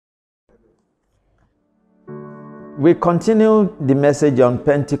We continue the message on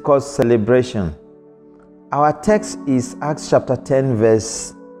Pentecost celebration. Our text is Acts chapter 10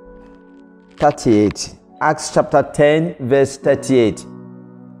 verse 38. Acts chapter 10 verse 38,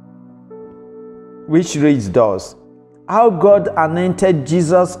 which reads thus: How God anointed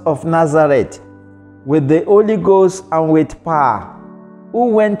Jesus of Nazareth with the Holy Ghost and with power, who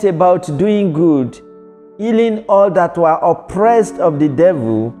went about doing good, healing all that were oppressed of the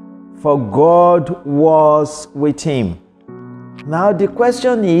devil, for God was with him. Now the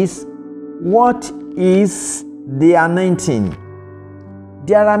question is, what is the anointing?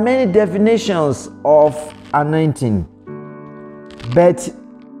 There are many definitions of anointing, but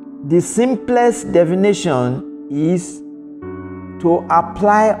the simplest definition is to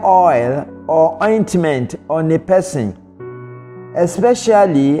apply oil or ointment on a person,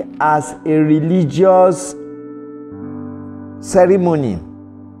 especially as a religious ceremony.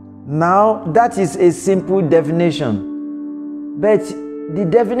 Now, that is a simple definition, but the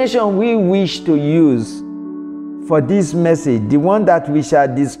definition we wish to use for this message, the one that we shall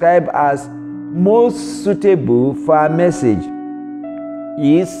describe as most suitable for our message,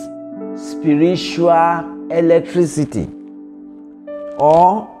 is spiritual electricity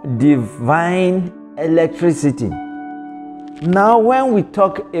or divine electricity. Now, when we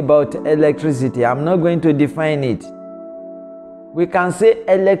talk about electricity, I'm not going to define it. We can say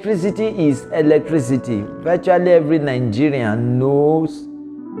electricity is electricity. Virtually every Nigerian knows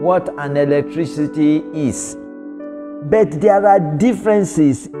what an electricity is. But there are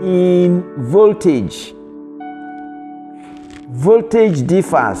differences in voltage. Voltage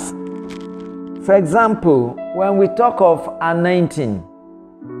differs. For example, when we talk of anointing,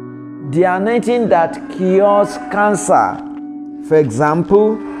 the anointing that cures cancer, for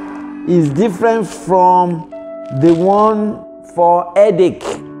example, is different from the one for headache.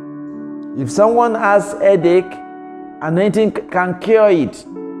 If someone has headache, anointing can cure it.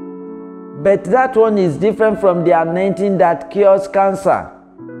 But that one is different from the anointing that cures cancer.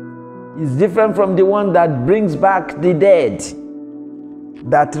 It's different from the one that brings back the dead,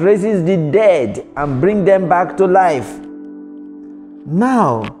 that raises the dead and bring them back to life.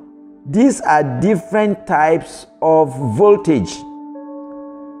 Now, these are different types of voltage.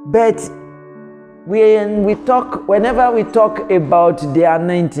 But whenever we talk about the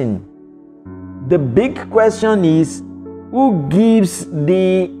anointing, the big question is, who gives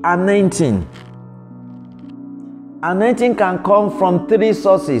the anointing? Anointing can come from three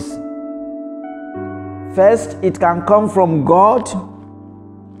sources. First, it can come from God,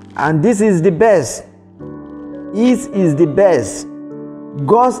 and this is the best. This is the best.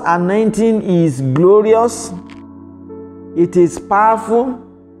 God's anointing is glorious, it is powerful,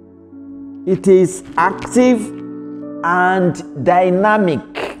 it is active and dynamic.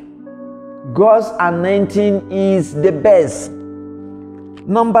 God's anointing is the best.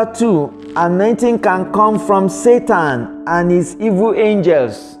 Number two, anointing can come from Satan and his evil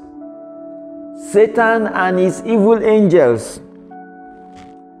angels. Satan and his evil angels.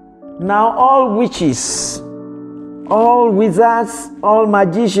 Now, all witches, all wizards, all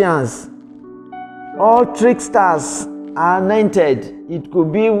magicians, all tricksters are anointed. It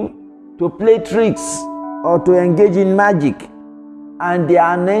could be to play tricks or to engage in magic, and they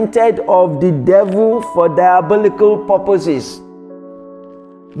are anointed of the devil for diabolical purposes.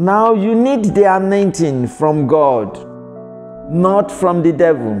 Now, you need the anointing from God, not from the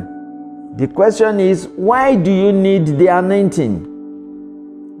devil. The question is, why do you need the anointing?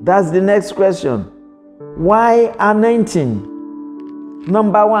 That's the next question. Why anointing?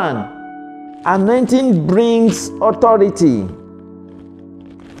 Number one, anointing brings authority.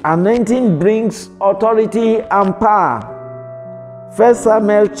 Anointing brings authority and power. 1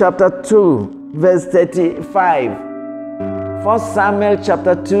 Samuel chapter 2 verse 35. 1 Samuel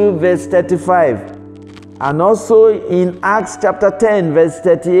chapter 2 verse 35. And also in Acts chapter 10 verse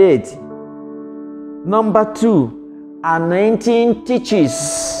 38. Number two, anointing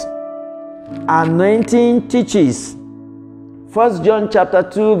teaches. Anointing teaches. 1 John chapter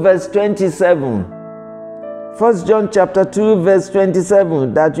 2 verse 27. 1 John chapter 2 verse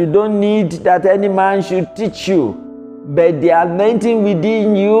 27, that you don't need that any man should teach you, but the anointing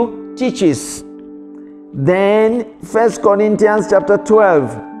within you teaches. Then 1 Corinthians chapter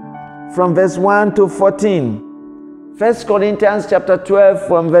 12 from verse 1 to 14. 1 Corinthians chapter 12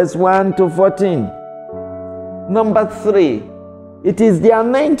 from verse 1 to 14. Number three, it is the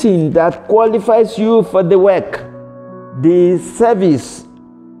anointing that qualifies you for the work, the service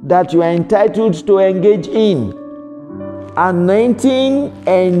that you are entitled to engage in. Anointing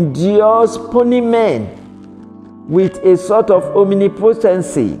endures punishment with a sort of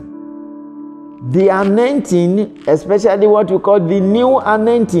omnipotency. The anointing, especially what we call the new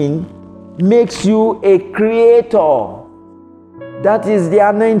anointing, makes you a creator. That is the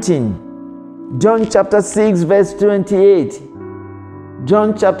anointing. John chapter 6 verse 28.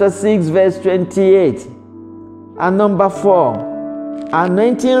 John chapter 6 verse 28. And number 4,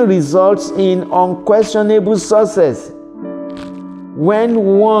 anointing results in unquestionable success when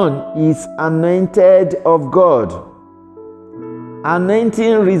one is anointed of God.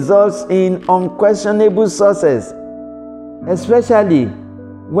 Anointing results in unquestionable success, especially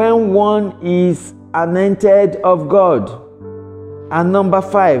when one is anointed of God. And number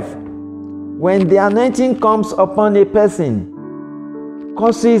 5, when the anointing comes upon a person,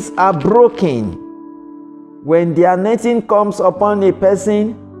 curses are broken. When the anointing comes upon a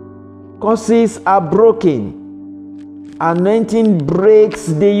person, curses are broken. Anointing breaks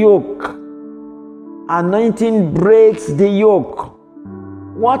the yoke. Anointing breaks the yoke.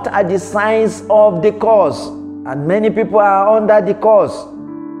 What are the signs of the curse? And many people are under the curse.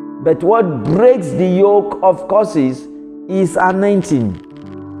 But what breaks the yoke of curses is anointing.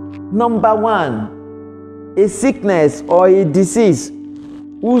 Number 1, a sickness or a disease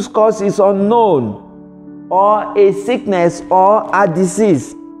whose cause is unknown, or a sickness or a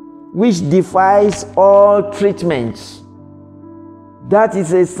disease which defies all treatments. That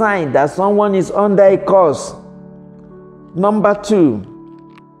is a sign that someone is under a curse. Number 2,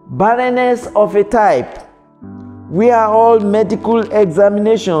 barrenness of a type, where all medical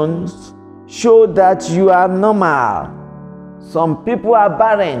examinations show that you are normal. Some people are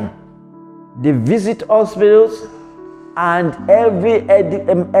barren. They visit hospitals and every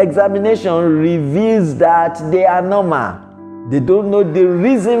examination reveals that they are normal. They don't know the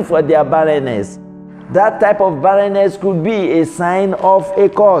reason for their barrenness. That type of barrenness could be a sign of a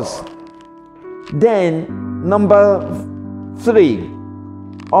curse. Then, number 3,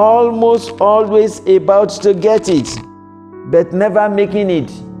 almost always about to get it, but never making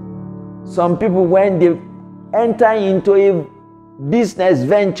it. Some people, when they enter into a business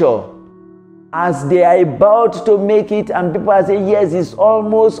venture, as they are about to make it, and people are saying, yes, it's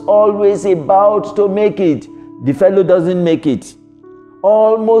almost always about to make it, the fellow doesn't make it.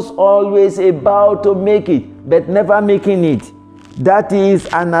 Almost always about to make it, but never making it. That is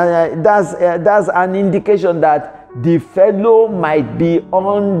that's an indication that the fellow might be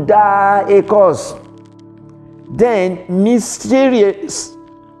under a curse. Then, mysterious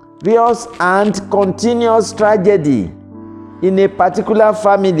and continuous tragedy in a particular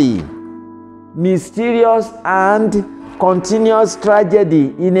family. Mysterious and continuous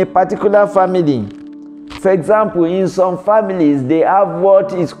tragedy in a particular family. For example, in some families, they have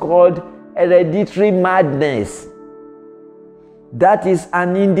what is called hereditary madness. That is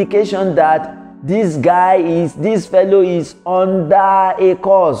an indication that this fellow is under a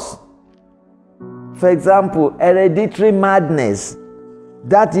curse. For example, hereditary madness.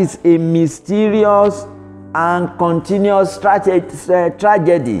 That is a mysterious and continuous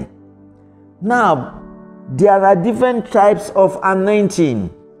tragedy. Now, there are different types of anointing.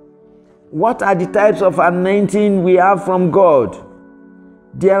 What are the types of anointing we have from God?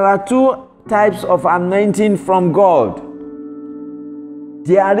 There are 2 types of anointing from God.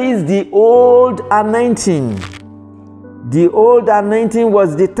 There is the old anointing. The old anointing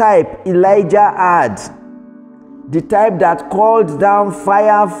was the type Elijah had. The type that called down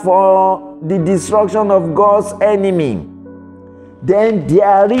fire for the destruction of God's enemy. Then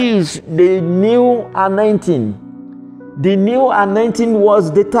there is the new anointing. The new anointing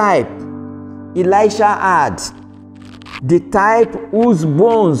was the type Elisha had. The type whose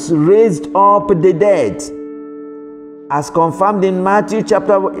bones raised up the dead. As confirmed in Matthew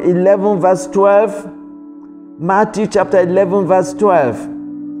chapter 11 verse 12. Matthew chapter 11 verse 12.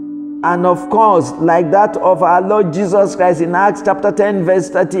 And of course, like that of our Lord Jesus Christ in Acts chapter 10 verse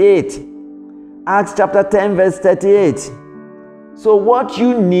 38. Acts chapter 10 verse 38. So what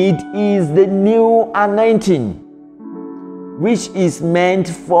you need is the new anointing, which is meant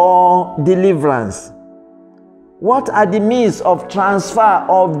for deliverance. What are the means of transfer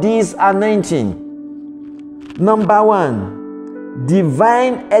of this anointing? Number 1,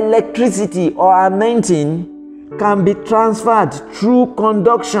 divine electricity or anointing can be transferred through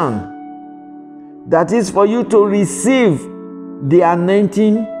conduction. That is, for you to receive the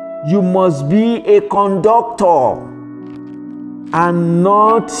anointing, you must be a conductor and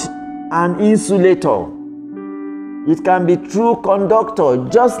not an insulator. It can be through conductor,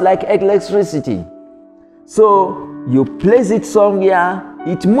 just like electricity. So you place it somewhere,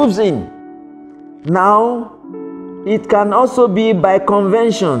 it moves in. Now, it can also be by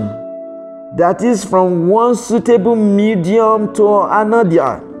convention, that is from one suitable medium to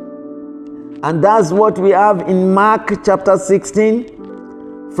another. And that's what we have in Mark chapter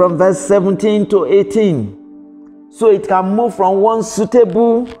 16 from verse 17 to 18. So it can move from one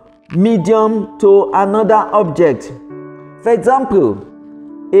suitable medium to another object. For example,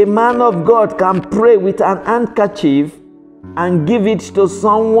 a man of God can pray with an handkerchief and give it to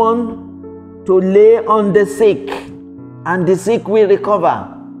someone to lay on the sick, and the sick will recover.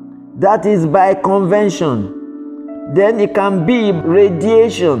 That is by convention. Then it can be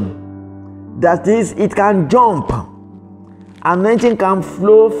radiation. That is, it can jump. Anointing can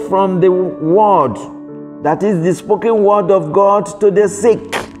flow from the word, that is the spoken word of God, to the sick,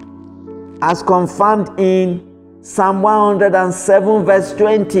 as confirmed in Psalm 107 verse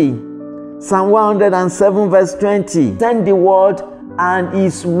 20. Psalm 107 verse 20. Send the word, and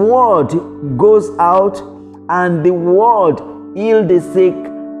his word goes out, and the word heals the sick,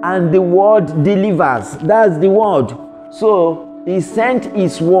 and the word delivers. That's the word. So he sent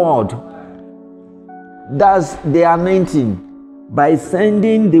his word. That's the anointing. By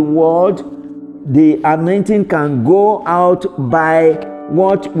sending the word, the anointing can go out by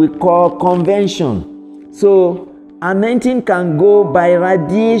what we call convention. So anointing can go by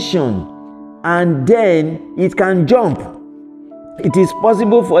radiation, and then it can jump. It is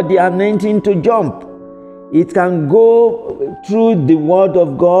possible for the anointing to jump. It can go through the word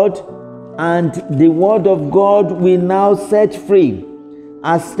of God, and the word of God will now set free,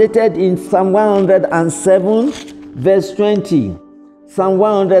 as stated in Psalm 107 verse 20. Psalm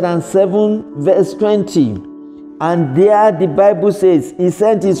 107 verse 20. And there the Bible says, he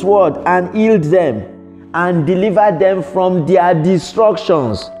sent his word and healed them and delivered them from their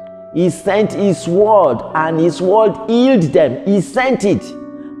destructions. He sent his word, and his word healed them. He sent it,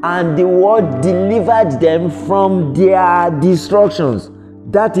 and the word delivered them from their destructions.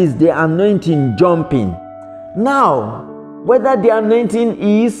 That is the anointing jumping. Now, whether the anointing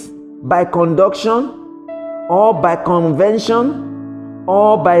is by conduction, or by convention,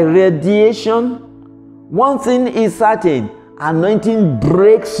 or by radiation, one thing is certain: anointing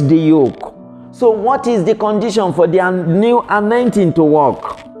breaks the yoke. So what is the condition for the new anointing to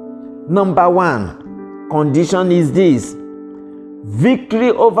work? Number one condition is this: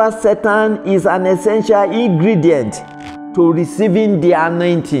 victory over Satan is an essential ingredient to receiving the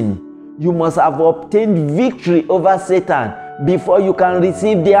anointing. You must have obtained victory over Satan before you can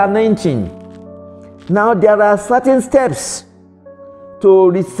receive the anointing. Now, there are certain steps to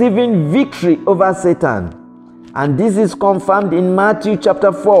receiving victory over Satan, and this is confirmed in Matthew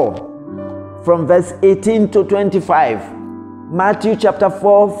chapter 4 from verse 18 to 25. Matthew chapter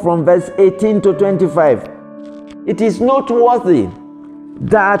 4 from verse 18 to 25. It is noteworthy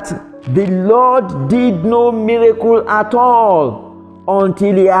that the Lord did no miracle at all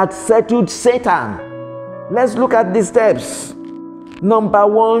until he had settled Satan. Let's look at the steps. Number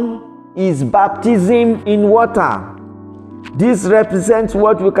one is baptism in water. This represents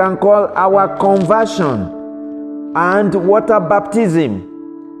what we can call our conversion and water baptism,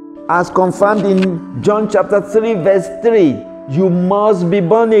 as confirmed in John chapter 3 verse 3. You must be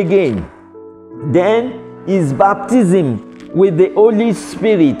born again. Then is baptism with the Holy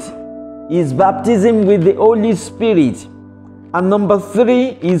Spirit. Is baptism with the Holy Spirit. And number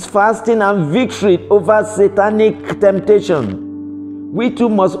three is fasting and victory over satanic temptation. We too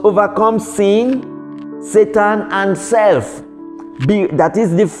must overcome sin, Satan, and self. That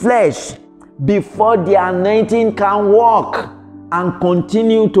is the flesh, before the anointing can work and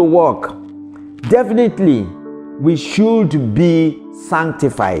continue to work. Definitely, we should be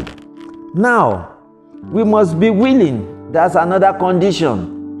sanctified. Now, we must be willing. That's another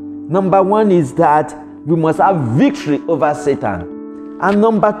condition. Number one is that we must have victory over Satan. And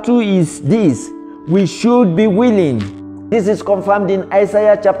number two is this: we should be willing. This is confirmed in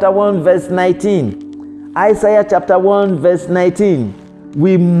Isaiah chapter 1 verse 19. Isaiah chapter 1 verse 19.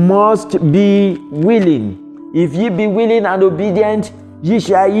 We must be willing. If ye be willing and obedient, ye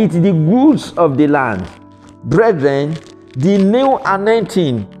shall eat the goods of the land. Brethren, the new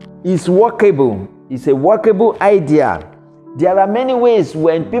anointing is workable. It's a workable idea. There are many ways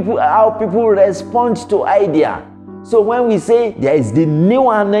how people respond to idea. So when we say there is the new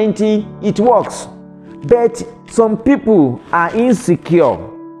anointing, it works. But some people are insecure.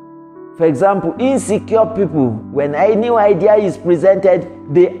 For example, insecure people, when a new idea is presented,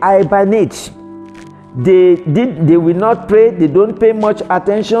 they hibernate. They will not pray. They don't pay much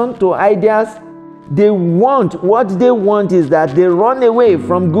attention to ideas. What they want is that they run away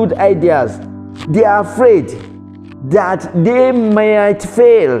from good ideas. They are afraid that they might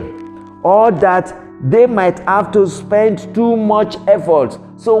fail, or that they might have to spend too much effort.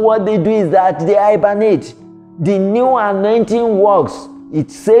 So what they do is that they hibernate. The new anointing works It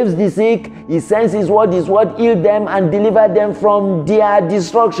saves the sick. It sends his word heal them and deliver them from their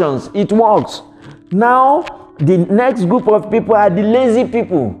destructions. It works. Now, the next group of people are the lazy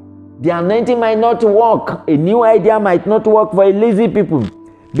people. The anointing might not work. A new idea might not work for a lazy people.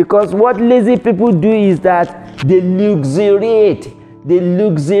 Because what lazy people do is that they luxuriate. They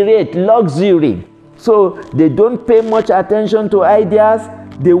luxuriate, luxury. So they don't pay much attention to ideas.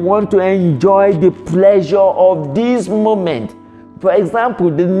 They want to enjoy the pleasure of this moment. For example,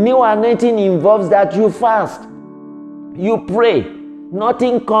 the new anointing involves that you fast, you pray.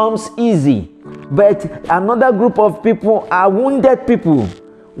 Nothing comes easy. But another group of people are wounded people.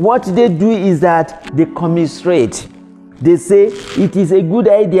 What they do is that they commiserate. They say, it is a good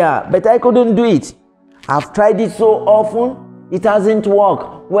idea, but I couldn't do it. I've tried it so often, it hasn't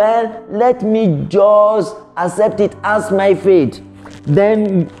worked. Well, let me just accept it as my fate.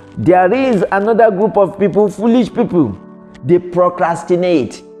 Then there is another group of people, foolish people. They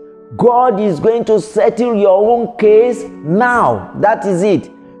procrastinate. God is going to settle your own case now. That is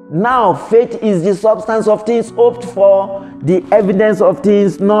it. Now, faith is the substance of things hoped for, the evidence of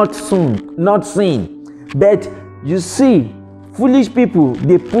things not seen. But you see, foolish people,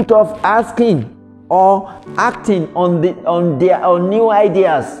 they put off asking or acting on new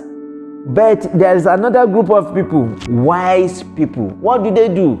ideas. But there is another group of people, wise people. What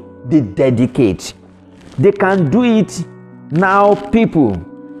do? They dedicate. They can do it now, people.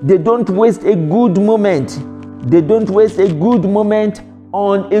 They don't waste a good moment. They don't waste a good moment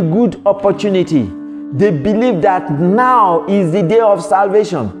on a good opportunity. They believe that now is the day of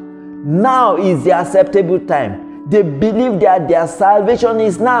salvation. Now is the acceptable time. They believe that their salvation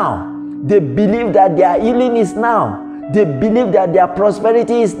is now. They believe that their healing is now. They believe that their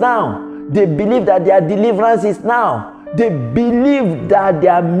prosperity is now. They believe that their deliverance is now. They believe that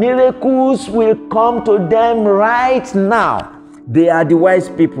their miracles will come to them right now. They are the wise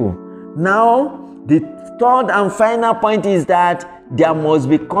people. Now, the third and final point is that there must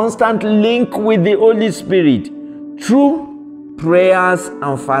be constant link with the Holy Spirit through prayers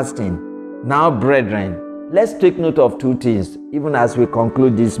and fasting. Now, brethren, let's take note of two things, even as we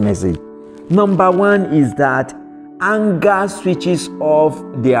conclude this message. Number one is that anger switches off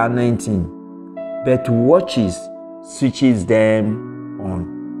the anointing, but switches them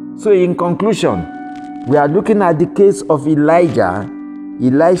on. So in conclusion, we are looking at the case of Elisha,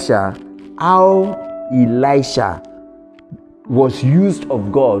 how Elisha was used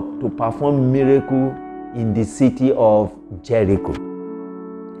of God to perform miracle in the city of Jericho.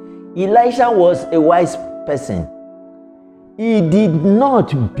 Elisha was a wise person. He did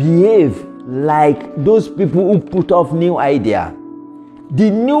not behave like those people who put off new idea. The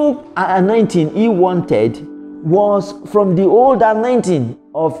new anointing he wanted was from the old anointing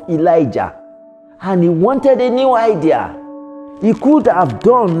of Elijah, and he wanted a new idea. He could have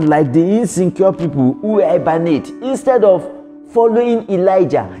done like the insecure people who hibernate. Instead of following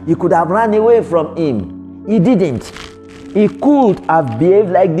Elijah, he could have run away from him. He didn't. He could have behaved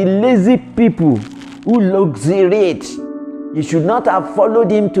like the lazy people who luxuriate. He should not have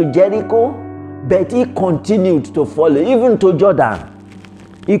followed him to Jericho, but he continued to follow, even to Jordan.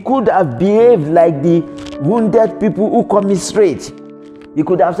 He could have behaved like the wounded people who commiserate. He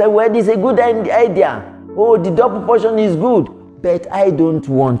could have said, well, this is a good idea. Oh, the double portion is good, but I don't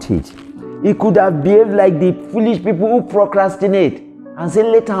want it. He could have behaved like the foolish people who procrastinate and say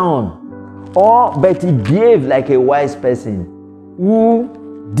later on. But he behaved like a wise person who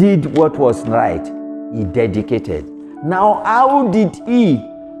did what was right. He dedicated. Now, how did he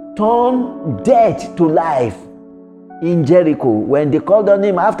turn death to life in Jericho when they called on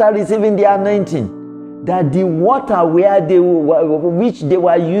him after receiving the anointing? That the water which they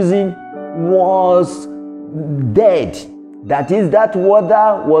were using was dead. That is, that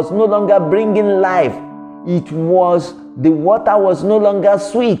water was no longer bringing life. The water was no longer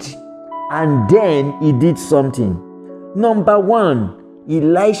sweet. And then he did something. Number one,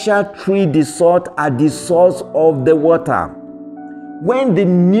 Elisha threw the salt at the source of the water. When the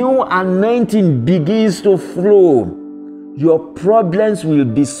new anointing begins to flow, your problems will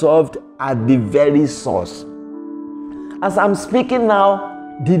be solved at the very source. As I'm speaking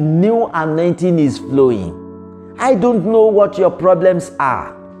now, the new anointing is flowing. I don't know what your problems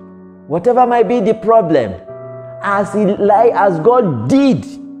are. Whatever might be the problem, as God did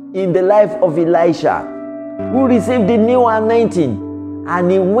in the life of Elisha, who received the new anointing,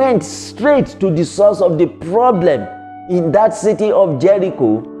 and he went straight to the source of the problem in that city of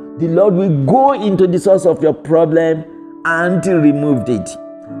Jericho, the Lord will go into the source of your problem and removed it.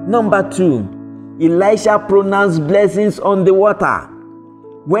 Number two, Elisha pronounced blessings on the water.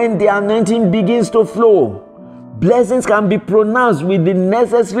 When the anointing begins to flow, blessings can be pronounced with the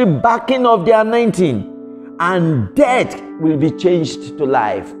necessary backing of the anointing, and death will be changed to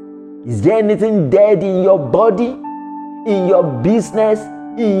life. Is there anything dead in your body, in your business,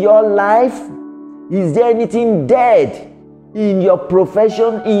 in your life? Is there anything dead in your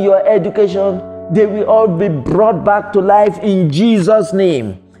profession, in your education? They will all be brought back to life in Jesus'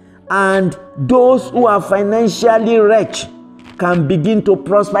 name. And those who are financially rich can begin to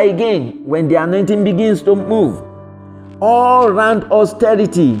prosper again when the anointing begins to move. All-round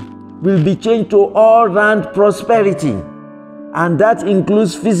austerity will be changed to all-round prosperity. And that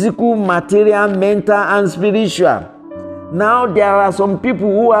includes physical, material, mental, and spiritual. Now there are some people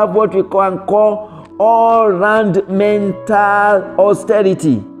who have what we can call all-round mental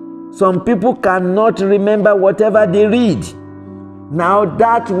austerity. Some people cannot remember whatever they read. Now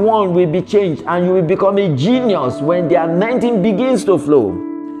that one will be changed, and you will become a genius when the anointing begins to flow.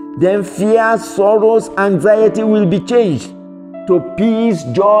 Then fear, sorrows, anxiety will be changed to peace,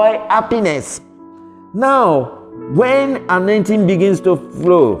 joy, happiness. Now, when anointing begins to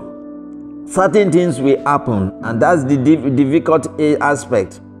flow, certain things will happen, and that's the difficult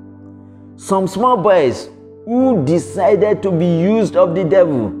aspect. Some small boys who decided to be used of the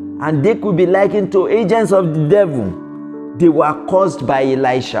devil, and they could be likened to agents of the devil, they were caused by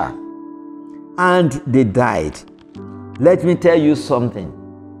Elisha, and they died. Let me tell you something.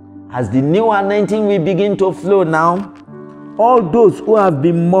 As the new anointing will begin to flow now, all those who have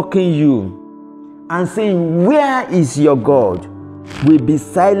been mocking you and saying, "Where is your God?" will be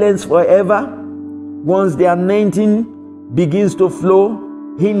silenced forever once the anointing begins to flow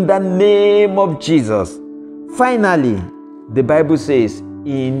in the name of Jesus. Finally, the Bible says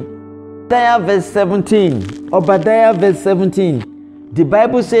in Obadiah verse 17, the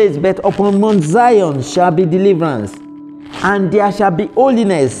Bible says, "But upon Mount Zion shall be deliverance, and there shall be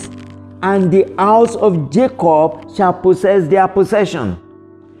holiness, and the house of Jacob shall possess their possession."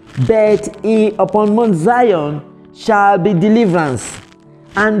 But upon Mount Zion shall be deliverance,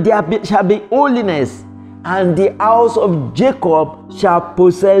 and there shall be holiness, and the house of Jacob shall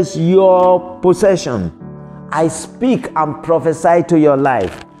possess your possession. I speak and prophesy to your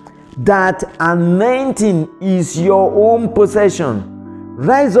life that anointing is your own possession.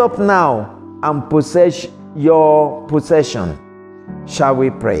 Rise up now and possess your possession. Shall we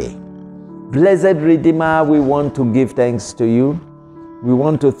pray? Blessed Redeemer, we want to give thanks to you. We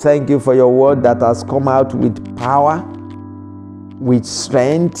want to thank you for your word that has come out with power, with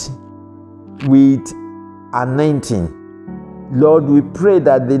strength, with anointing. Lord, we pray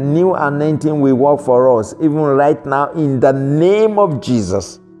that the new anointing will work for us, even right now, in the name of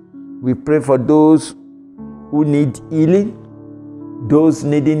Jesus. We pray for those who need healing, those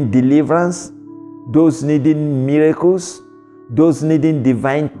needing deliverance, those needing miracles, those needing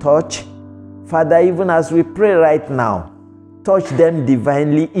divine touch. Father, even as we pray right now, touch them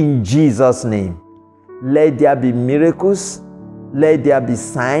divinely in Jesus' name. Let there be miracles, let there be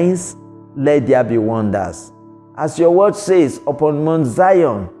signs, let there be wonders. As your word says, upon Mount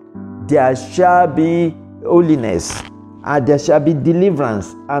Zion there shall be holiness, and there shall be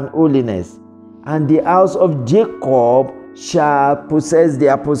deliverance and holiness, and the house of Jacob shall possess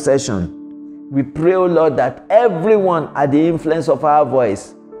their possession. We pray, O Lord, that everyone at the influence of our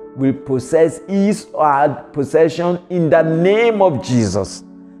voice will possess his or her possession in the name of Jesus.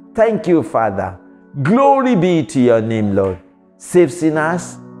 Thank you, Father. Glory be to your name, Lord. Save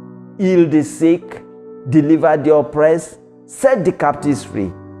sinners, heal the sick, deliver the oppressed, set the captives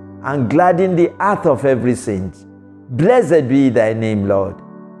free, and gladden the heart of every saint. Blessed be thy name, Lord.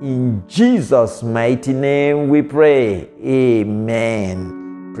 In Jesus' mighty name we pray.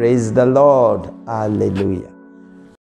 Amen. Praise the Lord. Hallelujah.